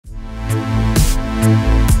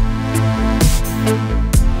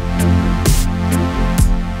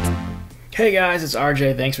Hey guys, it's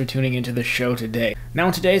RJ. Thanks for tuning into the show today. Now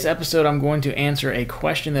in today's episode, I'm going to answer a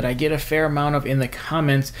question that I get a fair amount of in the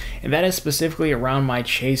comments, and that is specifically around my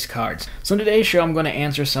chase cards. So in today's show, I'm going to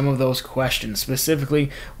answer some of those questions. Specifically,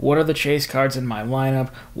 what are the chase cards in my lineup?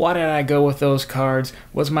 Why did I go with those cards?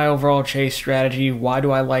 What's my overall chase strategy? Why do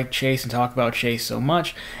I like chase and talk about chase so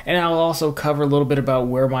much? And I'll also cover a little bit about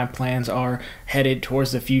where my plans are headed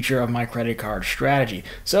towards the future of my credit card strategy.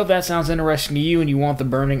 So if that sounds interesting to you and you want the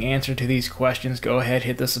burning answer to these questions, go ahead,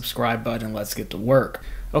 hit the subscribe button, and let's get to work.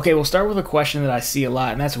 Okay, we'll start with a question that I see a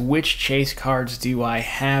lot, and that's which chase cards do I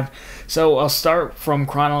have? So I'll start from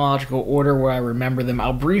chronological order where I remember them.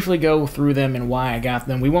 I'll briefly go through them and why I got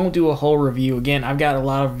them. We won't do a whole review. Again, I've got a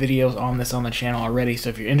lot of videos on this on the channel already, so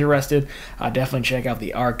if you're interested, definitely check out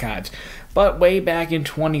the archives. But way back in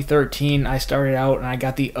 2013, I started out and I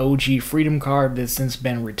got the OG Freedom card that's since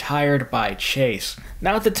been retired by Chase.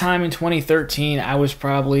 Now at the time in 2013, I was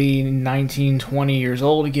probably 19, 20 years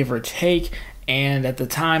old, give or take. And at the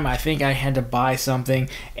time, I think I had to buy something,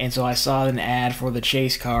 and so I saw an ad for the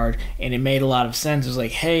Chase card, and it made a lot of sense. It was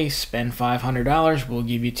like, hey, spend $500, we'll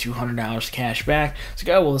give you $200 cash back. So I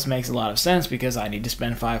go, well, this makes a lot of sense because I need to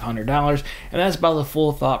spend $500, and that's about the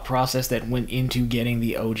full thought process that went into getting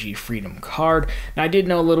the OG Freedom card. Now, I did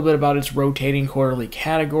know a little bit about its rotating quarterly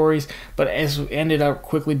categories, but it ended up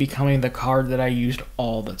quickly becoming the card that I used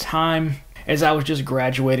all the time. As I was just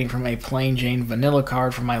graduating from a plain Jane vanilla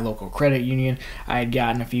card from my local credit union I had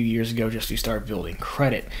gotten a few years ago just to start building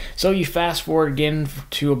credit. So you fast forward again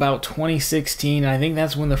to about 2016, and I think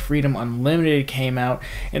that's when the Freedom Unlimited came out,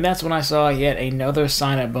 and that's when I saw yet another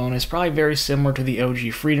sign-up bonus, probably very similar to the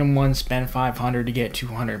OG Freedom one, spend $500 to get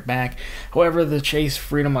 $200 back. However, the Chase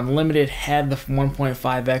Freedom Unlimited had the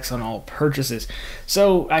 1.5x on all purchases.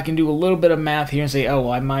 So I can do a little bit of math here and say, oh,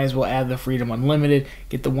 well, I might as well add the Freedom Unlimited,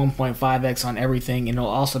 get the 1.5x on everything, and it'll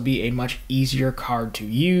also be a much easier card to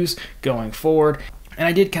use going forward. And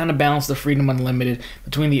I did kind of balance the Freedom Unlimited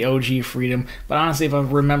between the OG Freedom, but honestly, if I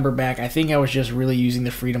remember back, I think I was just really using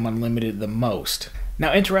the Freedom Unlimited the most.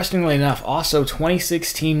 Now, interestingly enough, also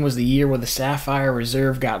 2016 was the year where the Sapphire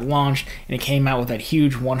Reserve got launched, and it came out with that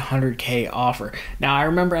huge 100K offer. Now, I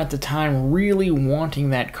remember at the time really wanting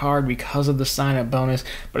that card because of the sign-up bonus,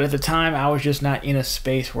 but at the time I was just not in a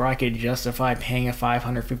space where I could justify paying a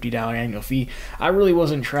 $550 annual fee. I really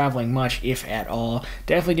wasn't traveling much, if at all.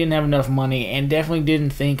 Definitely didn't have enough money, and definitely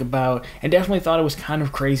didn't think about, and definitely thought it was kind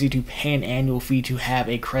of crazy to pay an annual fee to have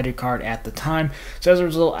a credit card at the time. So as a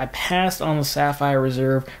result, I passed on the Sapphire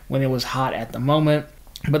Reserve when it was hot at the moment.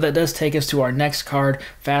 But that does take us to our next card.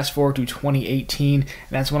 Fast forward to 2018, and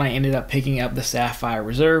that's when I ended up picking up the Sapphire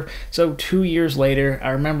Reserve. So 2 years later,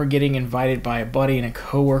 I remember getting invited by a buddy and a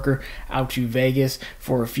coworker out to Vegas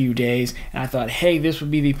for a few days, and I thought, hey, this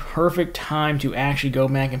would be the perfect time to actually go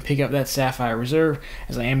back and pick up that Sapphire Reserve.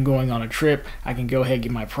 As I am going on a trip, I can go ahead and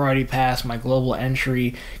get my priority pass, my global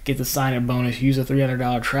entry, get the sign-up bonus, use a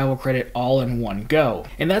 $300 travel credit all in one go.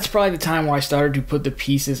 And that's probably the time where I started to put the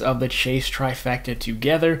pieces of the Chase trifecta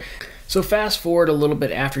together. So fast forward a little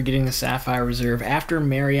bit after getting the Sapphire Reserve, after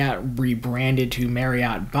Marriott rebranded to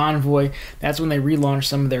Marriott Bonvoy, that's when they relaunched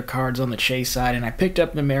some of their cards on the Chase side, and I picked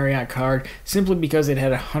up the Marriott card simply because it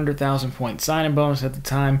had a 100,000 point sign-in bonus at the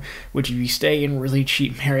time, which if you stay in really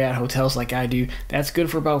cheap Marriott hotels like I do, that's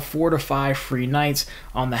good for about 4 to 5 free nights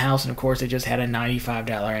on the house, and of course it just had a $95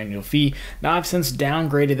 annual fee. Now I've since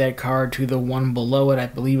downgraded that card to the one below it. I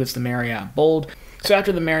believe it's the Marriott Bold. So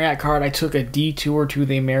after the Marriott card, I took a detour to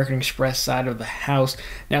the American Express side of the house.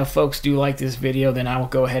 Now, if folks do like this video, then I will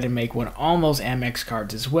go ahead and make one on those Amex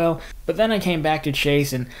cards as well. But then I came back to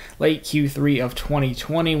Chase in late Q3 of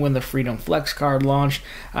 2020 when the Freedom Flex card launched.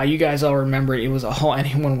 You guys all remember it was all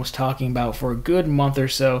anyone was talking about for a good month or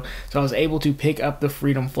so. So I was able to pick up the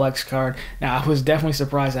Freedom Flex card. Now, I was definitely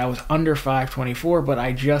surprised I was under 524, but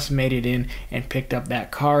I just made it in and picked up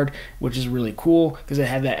that card, which is really cool because it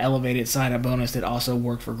had that elevated sign-up bonus that also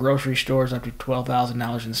worked for grocery stores up to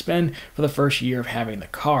 $12,000 in spend for the first year of having the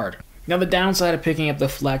card. Now, the downside of picking up the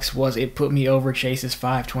Flex was it put me over Chase's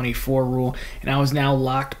 524 rule, and I was now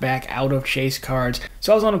locked back out of Chase cards.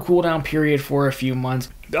 So I was on a cooldown period for a few months.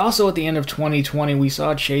 Also, at the end of 2020, we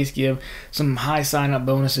saw Chase give some high sign-up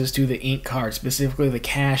bonuses to the Ink cards, specifically the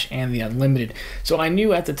Cash and the Unlimited. So I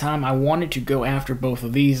knew at the time I wanted to go after both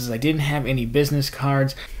of these as I didn't have any business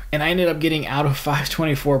cards, and I ended up getting out of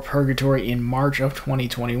 524 Purgatory in March of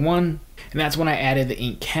 2021. And that's when I added the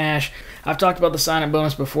Ink Cash. I've talked about the sign-up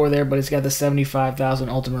bonus before there, but it's got the 75,000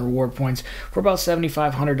 ultimate reward points for about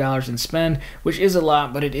 $7,500 in spend, which is a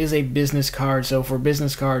lot, but it is a business card. So for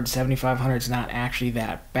business cards, $7,500 is not actually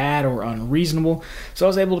that bad or unreasonable. So I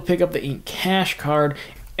was able to pick up the Ink Cash card,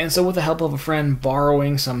 And so with the help of a friend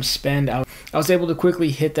borrowing some spend, I was able to quickly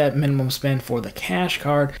hit that minimum spend for the cash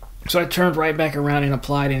card. So I turned right back around and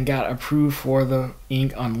applied and got approved for the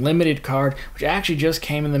Ink Unlimited card, which actually just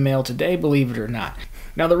came in the mail today, believe it or not.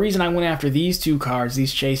 Now, the reason I went after these two cards,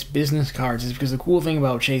 these Chase Business cards, is because the cool thing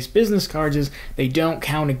about Chase Business cards is they don't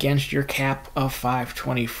count against your cap of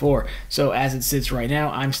 524. So as it sits right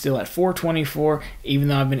now, I'm still at 424, even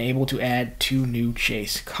though I've been able to add 2 new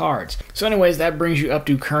Chase cards. So anyways, that brings you up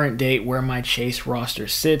to current date where my Chase roster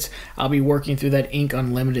sits. I'll be working through that Ink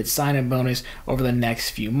Unlimited sign-up bonus over the next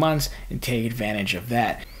few months and take advantage of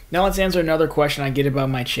that. Now let's answer another question I get about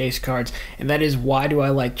my Chase cards, and that is, why do I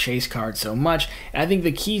like Chase cards so much? And I think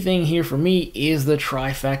the key thing here for me is the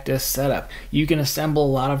trifecta setup. You can assemble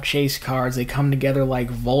a lot of Chase cards. They come together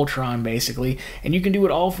like Voltron basically, and you can do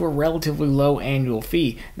it all for a relatively low annual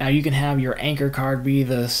fee. Now you can have your anchor card be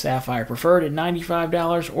the Sapphire Preferred at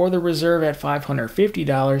 $95 or the Reserve at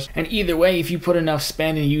 $550, and either way, if you put enough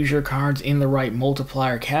spend and use your cards in the right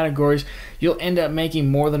multiplier categories, you'll end up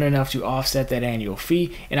making more than enough to offset that annual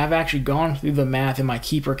fee. And I've actually gone through the math in my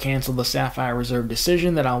Keep or Cancel the Sapphire Reserve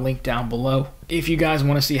decision that I'll link down below if you guys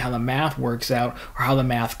want to see how the math works out or how the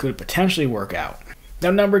math could potentially work out. Now,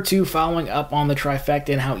 number 2, following up on the trifecta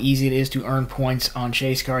and how easy it is to earn points on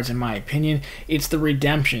Chase cards, in my opinion, it's the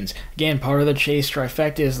redemptions. Again, part of the Chase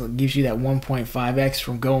trifecta gives you that 1.5x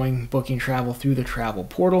from booking travel through the travel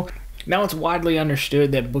portal. Now, it's widely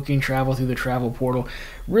understood that booking travel through the travel portal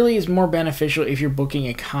really is more beneficial if you're booking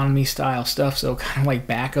economy style stuff, so kind of like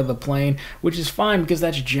back of the plane, which is fine because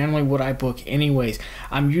that's generally what I book anyways.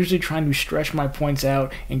 I'm usually trying to stretch my points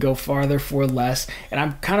out and go farther for less, and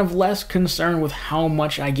I'm kind of less concerned with how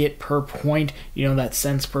much I get per point, you know, that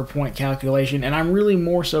cents per point calculation, and I'm really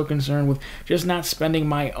more so concerned with just not spending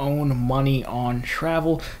my own money on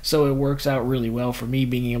travel, so it works out really well for me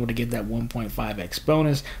being able to get that 1.5x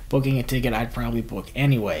bonus, booking a ticket I'd probably book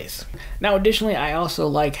anyways. Now, additionally, I also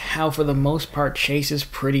like how for the most part Chase is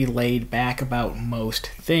pretty laid back about most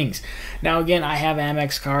things. Now again, I have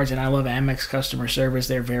Amex cards and I love Amex customer service.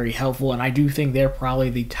 They're very helpful and I do think they're probably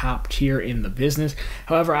the top tier in the business.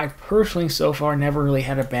 However, I've personally so far never really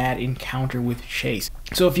had a bad encounter with Chase.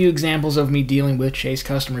 So a few examples of me dealing with Chase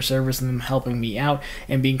customer service and them helping me out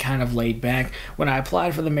and being kind of laid back. When I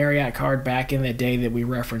applied for the Marriott card back in the day that we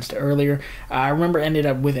referenced earlier, I remember ended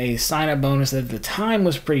up with a sign-up bonus that at the time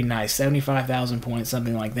was pretty nice, 75,000 points,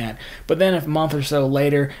 something like that. But then a month or so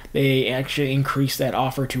later, they actually increased that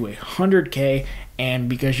offer to 100K, and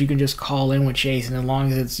because you can just call in with Chase, and as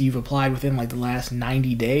long as you've applied within like the last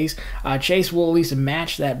 90 days, Chase will at least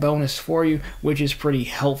match that bonus for you, which is pretty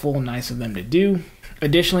helpful and nice of them to do.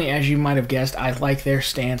 Additionally, as you might have guessed, I like their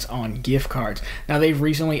stance on gift cards. Now, they've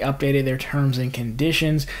recently updated their terms and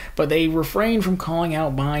conditions, but they refrain from calling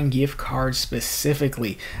out buying gift cards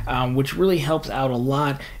specifically, which really helps out a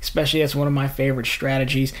lot, especially that's one of my favorite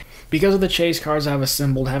strategies. Because of the Chase cards I've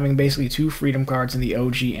assembled, having basically 2 Freedom cards in the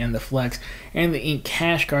OG and the Flex, and the Ink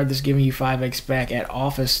Cash card that's giving you 5x back at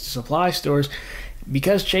office supply stores,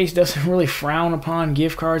 because Chase doesn't really frown upon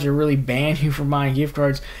gift cards or really ban you from buying gift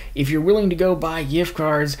cards, if you're willing to go buy gift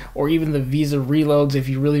cards or even the Visa reloads, if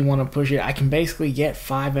you really want to push it, I can basically get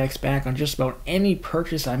 5x back on just about any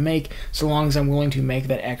purchase I make, so long as I'm willing to make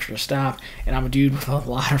that extra stop. And I'm a dude with a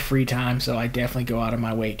lot of free time, so I definitely go out of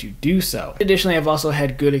my way to do so. Additionally, I've also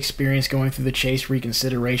had good experience going through the Chase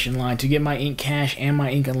reconsideration line. To get my Ink Cash and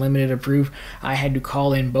my Ink Unlimited approved, I had to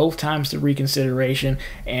call in both times to reconsideration,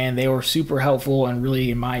 and they were super helpful and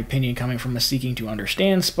really, in my opinion, coming from a seeking to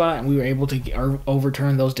understand spot, and we were able to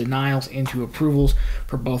overturn those denials into approvals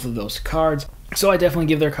for both of those cards. So I definitely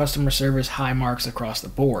give their customer service high marks across the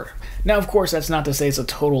board. Now, of course, that's not to say it's a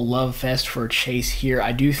total love fest for Chase here.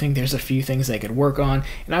 I do think there's a few things they could work on,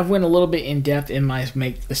 and I've went a little bit in depth in my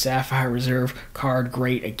Make the Sapphire Reserve card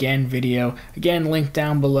great again video. Again, linked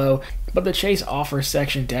down below. But the Chase offers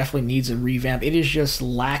section definitely needs a revamp. It is just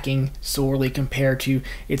lacking sorely compared to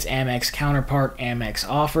its Amex counterpart, Amex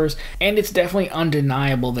Offers, and it's definitely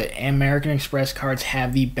undeniable that American Express cards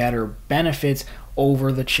have the better benefits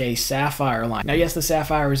over the Chase Sapphire line. Now, yes, the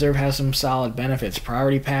Sapphire Reserve has some solid benefits.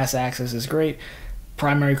 Priority pass access is great.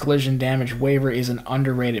 Primary collision damage waiver is an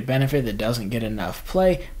underrated benefit that doesn't get enough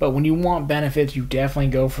play, but when you want benefits, you definitely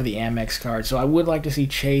go for the Amex card. So I would like to see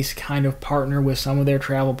Chase kind of partner with some of their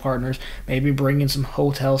travel partners, maybe bring in some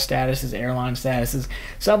hotel statuses, airline statuses,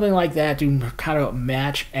 something like that to kind of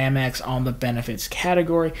match Amex on the benefits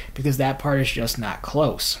category, because that part is just not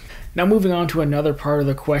close. Now moving on to another part of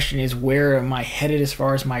the question is where am I headed as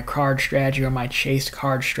far as my card strategy or my chase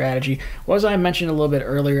card strategy. Well, as I mentioned a little bit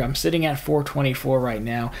earlier, I'm sitting at 424 right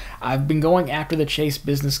now. I've been going after the Chase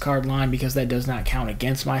business card line because that does not count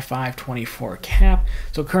against my 524 cap.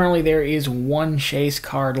 So currently there is one Chase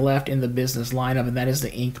card left in the business lineup, and that is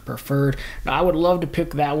the Ink Preferred. Now I would love to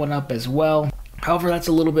pick that one up as well. However, that's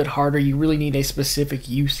a little bit harder. You really need a specific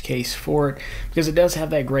use case for it because it does have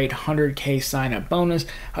that great 100K sign-up bonus.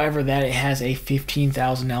 However, that it has a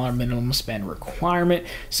 $15,000 minimum spend requirement.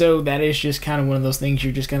 So that is just kind of one of those things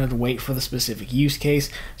you're just going to wait for the specific use case.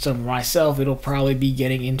 So for myself, it'll probably be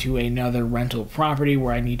getting into another rental property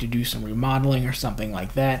where I need to do some remodeling or something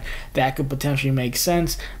like that. That could potentially make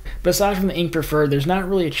sense. But aside from the Ink Preferred, there's not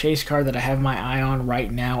really a chase card that I have my eye on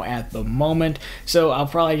right now at the moment. So I'll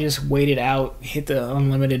probably just wait it out, hit the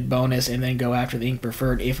unlimited bonus, and then go after the Ink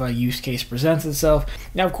Preferred if a use case presents itself.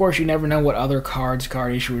 Now, of course, you never know what other card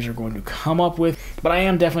issuers are going to come up with, but I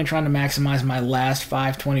am definitely trying to maximize my last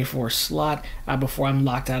 524 slot before I'm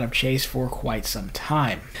locked out of Chase for quite some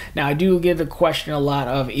time. Now, I do get the question a lot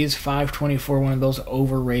of, is 524 one of those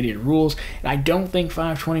overrated rules? And I don't think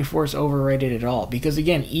 524 is overrated at all, because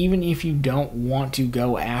again, even if you don't want to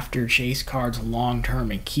go after Chase cards long term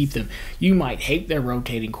and keep them, you might hate their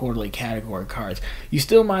rotating quarterly category cards. You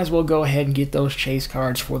still might as well go ahead and get those Chase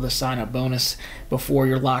cards for the sign-up bonus before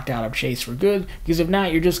you're locked out of Chase for good, because if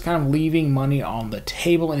not, you're just kind of leaving money on the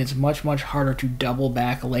table, and it's much harder to double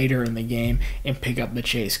back later in the game and pick up the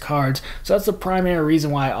Chase cards. So that's the primary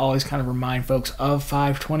reason why I always kind of remind folks of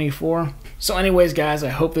 524. So anyways, guys, I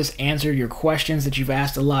hope this answered your questions that you've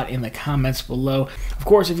asked a lot in the comments below. Of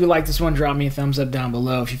course, if you like this one, drop me a thumbs up down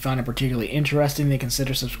below. If you found it particularly interesting, then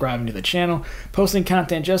consider subscribing to the channel. Posting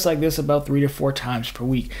content just like this about 3 to 4 times per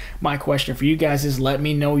week. My question for you guys is, let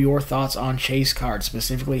me know your thoughts on Chase cards,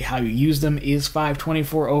 specifically how you use them. Is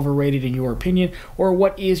 524 overrated in your opinion, or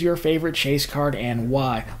what is your favorite Chase card and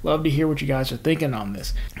why? Love to hear what you guys are thinking on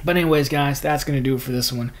this. But anyways, guys, that's going to do it for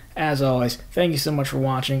this one. As always, thank you so much for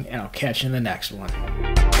watching, and I'll catch you in the next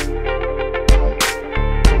one.